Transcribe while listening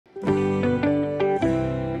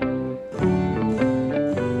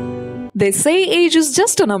They say age is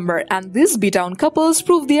just a number, and these B-Town couples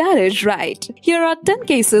prove the adage right. Here are 10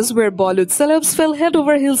 cases where Bollywood celebs fell head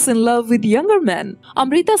over heels in love with younger men.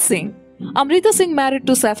 Amrita Singh. Amrita Singh married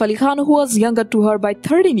to Saif Ali Khan, who was younger to her by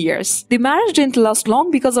 13 years. The marriage didn't last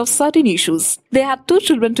long because of certain issues. They had 2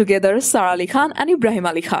 children together, Sara Ali Khan and Ibrahim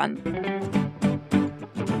Ali Khan.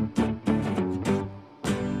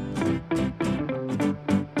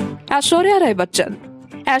 Aishwarya Rai Bachchan.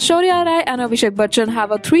 Aishwarya Rai and Abhishek Bachchan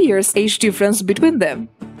have a 3 years age difference between them.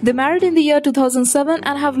 They married in the year 2007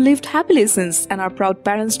 and have lived happily since and are proud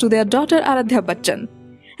parents to their daughter Aradhya Bachchan.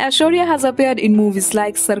 Aishwarya has appeared in movies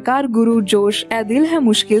like Sarkar, Guru, Josh, Ae Dil Hai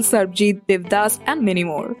Mushkil, Sarbjeet, Devdas and many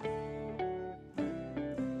more.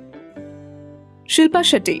 Shilpa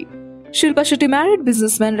Shetty. Shilpa Shetty married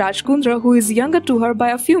businessman Raj Kundra, who is younger to her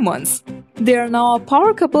by a few months. They are now a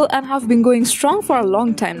power couple and have been going strong for a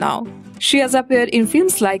long time now. She has appeared in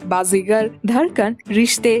films like Bazigar, Dharkan,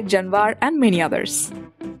 Rishte, Janwar and many others.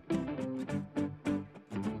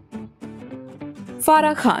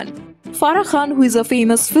 Farah Khan. Farah Khan, who is a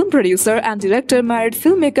famous film producer and director, married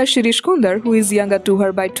filmmaker Shirish Kundar, who is younger to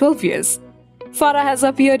her by 12 years. Farah has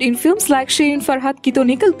appeared in films like Shirin Farhat Ki To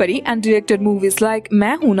Nikal Pari and directed movies like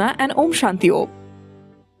Main Hoon Na and Om Shanti Om.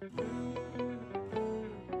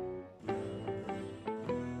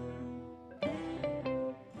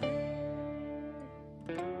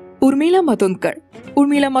 Urmila Matondkar.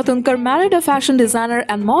 Urmila Matondkar married a fashion designer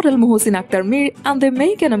and model Mohsin Akhtar Mir, and they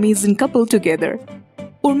make an amazing couple together.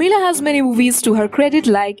 Urmila has many movies to her credit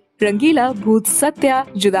like Rangila, Bhoot, Satya,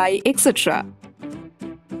 Judai, etc.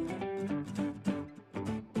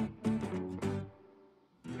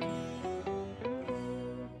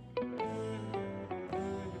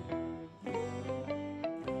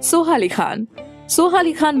 Soha Ali Khan. Soha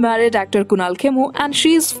Ali Khan married actor Kunal Khemu, and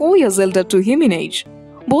she is 4 years older to him in age.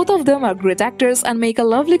 Both of them are great actors and make a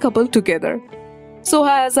lovely couple together.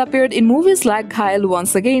 Soha has appeared in movies like Ghayal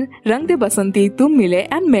Once Again, Rang De Basanti, Tum Mile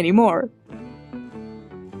and many more.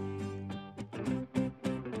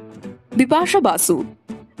 Bipasha Basu.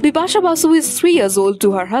 Bipasha Basu is 3 years old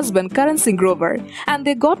to her husband Karan Singh Grover, and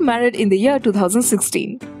they got married in the year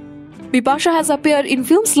 2016. Bipasha has appeared in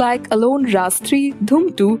films like Alone, Raz 3,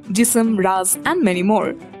 Dhum 2, Jism, Raz and many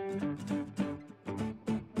more.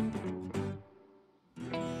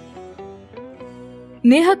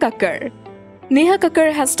 Neha Kakkar. Neha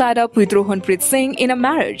Kakkar has tied up with Rohanpreet Singh in a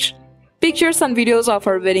marriage. Pictures and videos of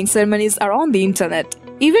her wedding ceremonies are on the internet.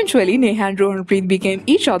 Eventually, Neha and Rohanpreet became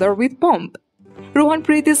each other with pomp.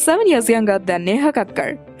 Rohanpreet is 7 years younger than Neha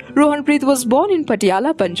Kakkar. Rohanpreet was born in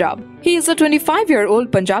Patiala, Punjab. He is a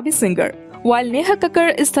 25-year-old Punjabi singer, while Neha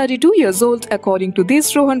Kakkar is 32 years old. According to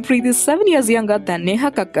this, Rohanpreet is 7 years younger than Neha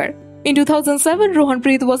Kakkar. In 2007,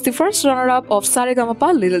 Rohanpreet was the first runner-up of Saregamapa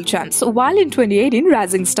Little Chance, while in 2018,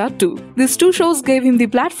 Rising Star 2. These 2 shows gave him the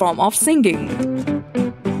platform of singing.